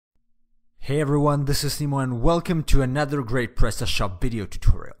Hey everyone, this is Nemo and welcome to another great PrestaShop video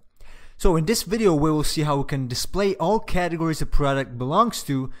tutorial. So in this video we will see how we can display all categories a product belongs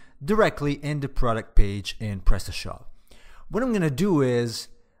to directly in the product page in PrestaShop. What I'm going to do is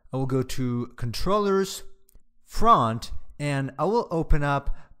I will go to Controllers, Front, and I will open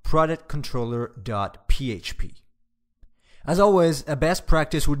up productcontroller.php. As always, a best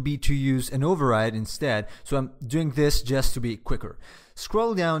practice would be to use an override instead, so I'm doing this just to be quicker.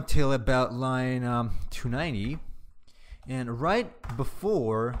 Scroll down till about line 290, and right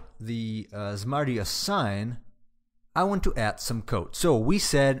before the Smarty assign, I want to add some code. So we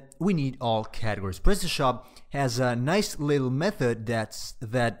said we need all categories. PrestaShop has a nice little method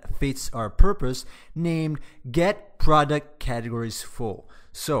that fits our purpose named getProductCategoriesFull.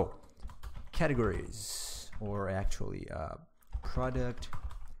 So categories, or actually product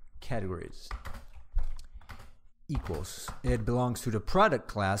categories equals, it belongs to the product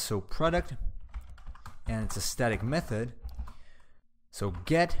class, so product, and it's a static method, so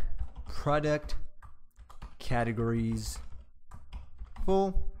get product categories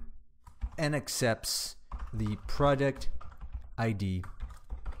full, and accepts the product ID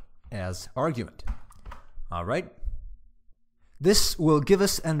as argument. Alright, this will give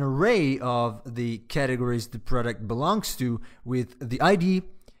us an array of the categories the product belongs to with the ID,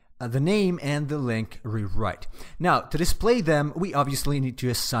 the name, and the link rewrite. Now, to display them, we obviously need to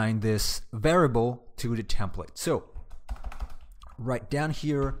assign this variable to the template. So, right down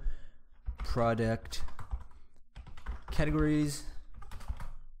here, product categories,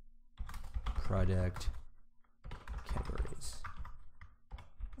 product categories.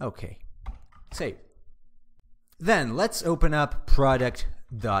 Okay, save. Then let's open up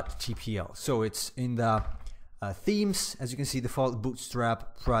product.tpl. So it's in the themes, as you can see, default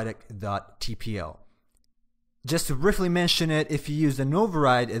bootstrap product.tpl. Just to briefly mention it, if you use an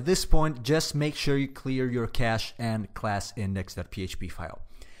override at this point, just make sure you clear your cache and class index.php file.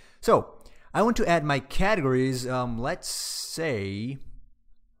 So I want to add my categories, let's say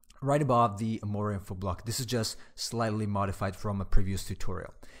right above the more info block. This is just slightly modified from a previous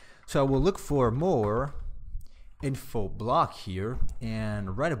tutorial. So I will look for more info block here,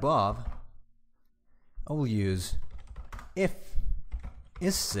 and right above I will use if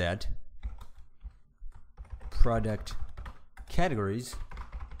is set product categories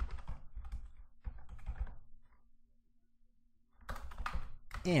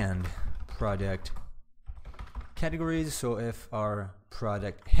and product categories. So if our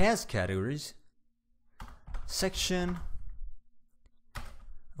product has categories, section,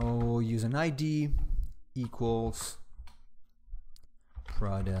 I'll use an ID equals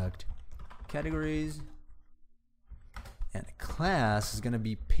product categories, and class is going to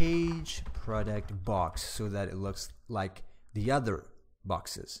be page product box so that it looks like the other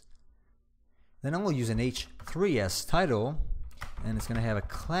boxes. Then I will use an h3 as title, and it's going to have a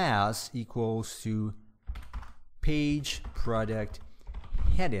class equals to page product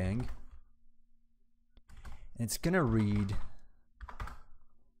heading, and it's going to read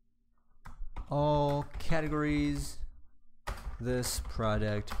all categories this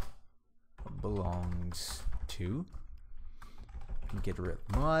product belongs to. Get rid of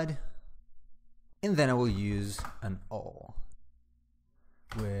mod, and then I will use an all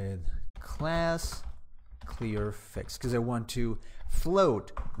with class clear fix because I want to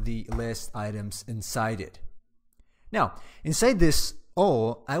float the list items inside it. Now inside this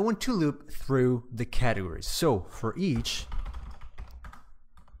all, I want to loop through the categories. So for each,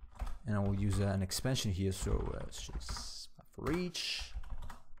 and I will use an expansion here, so it's just for each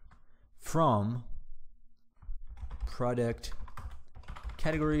from product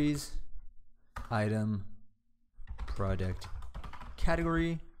categories item product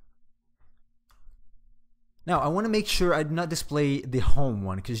category. Now I want to make sure I do not display the home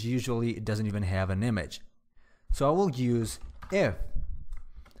one because usually it doesn't even have an image. So I will use if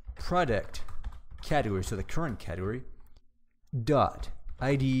product category, so the current category, dot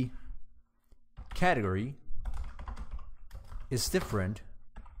ID category is different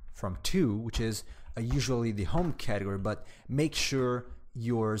from 2, which is usually the home category, but make sure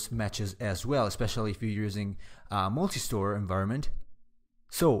yours matches as well, especially if you're using a multi-store environment.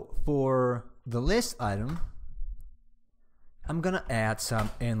 So for the list item, I'm gonna add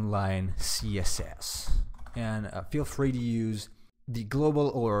some inline CSS, and feel free to use the global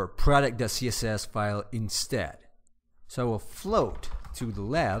or product.css file instead. So I will float to the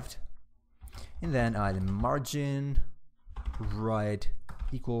left, and then add margin right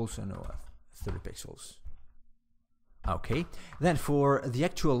equals 30 pixels. Okay, then for the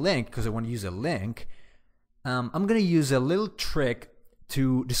actual link, because I want to use a link, I'm going to use a little trick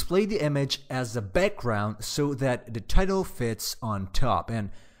to display the image as a background so that the title fits on top.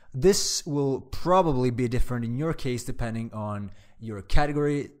 And this will probably be different in your case depending on your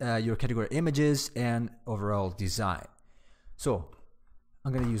category images and overall design. So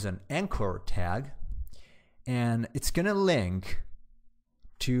I'm going to use an anchor tag, and it's going to link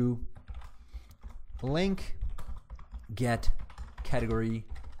to link get category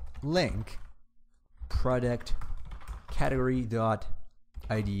link product category dot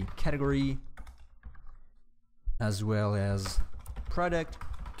id category, as well as product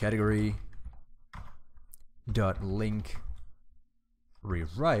category dot link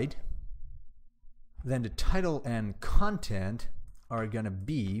rewrite. Then the title and content are gonna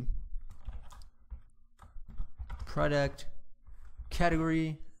be product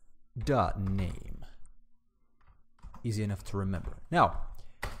category dot name. Easy enough to remember. Now,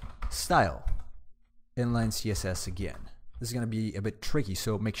 style, inline CSS again. This is gonna be a bit tricky,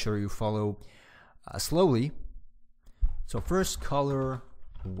 so make sure you follow slowly. So first, color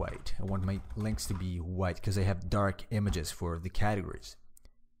white. I want my links to be white because I have dark images for the categories.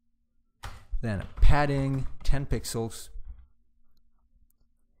 Then padding 10 pixels.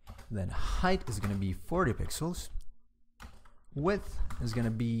 Then height is going to be 40 pixels. Width is going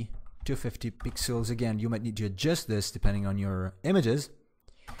to be 250 pixels. Again, you might need to adjust this depending on your images.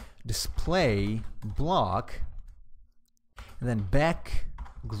 Display block, and then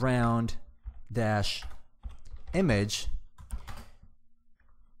background dash image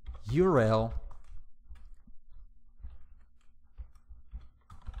URL,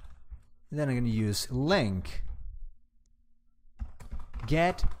 and then I'm going to use link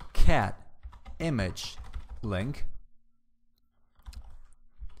get cat image link,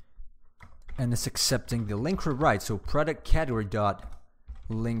 and it's accepting the link rewrite, so product category dot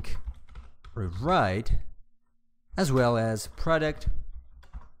link rewrite, as well as product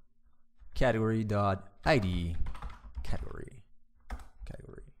category dot id category.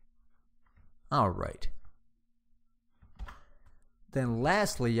 All right. Then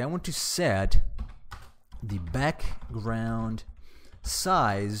lastly, I want to set the background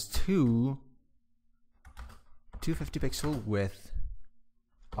size to 250 pixel with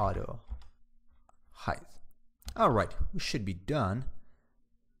auto height. All right, we should be done.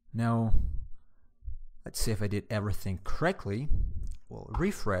 Now, let's see if I did everything correctly. We'll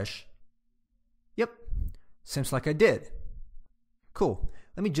refresh. Yep, seems like I did. Cool.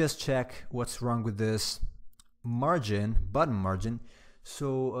 Let me just check what's wrong with this margin, button margin.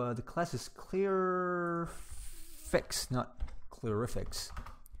 So the class is clear fix, not clearifix.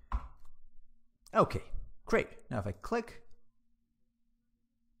 Okay, great. Now if I click,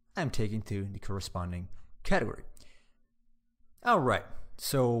 I'm taken to the corresponding category. All right,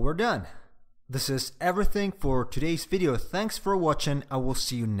 so we're done. This is everything for today's video. Thanks for watching. I will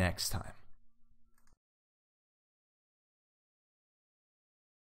see you next time.